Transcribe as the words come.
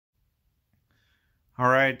All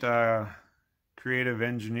right, creative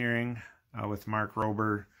engineering with Mark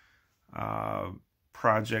Rober,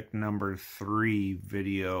 project number 3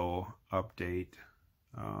 video update.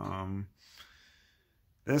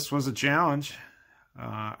 This was a challenge.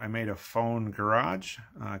 I made a phone garage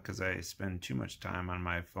because I spend too much time on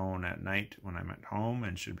my phone at night when I'm at home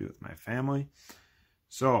and should be with my family.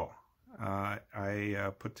 So I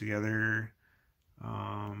put together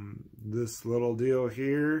this little deal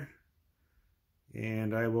here,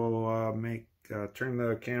 and I will turn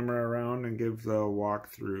the camera around and give the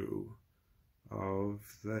walkthrough of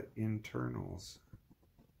the internals.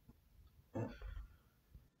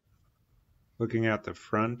 Looking at the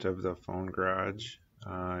front of the phone garage,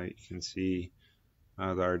 you can see the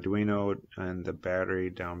Arduino and the battery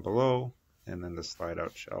down below, and then the slide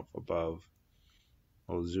out shelf above.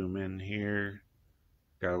 We'll zoom in here.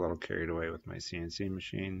 Got a little carried away with my CNC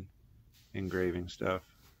machine engraving stuff,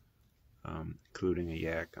 including a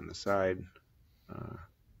yak on the side.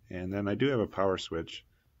 And then I do have a power switch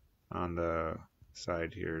on the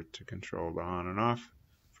side here to control the on and off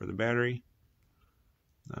for the battery.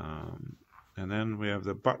 And then we have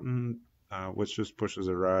the button, which just pushes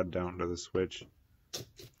a rod down to the switch,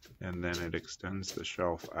 and then it extends the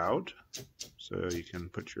shelf out so you can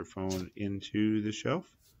put your phone into the shelf.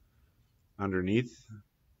 Underneath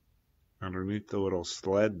the little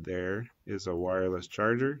sled there is a wireless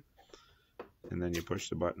charger, and then you push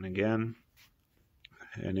the button again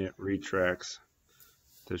and it retracts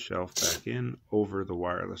the shelf back in over the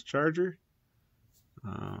wireless charger.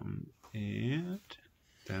 And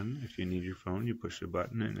then if you need your phone, you push the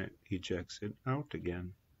button and it ejects it out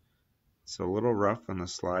again. It's a little rough on the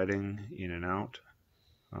sliding in and out,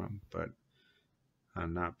 but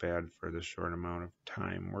not bad for the short amount of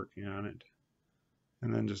time working on it.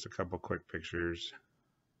 And then just a couple quick pictures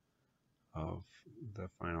of the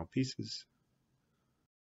final pieces.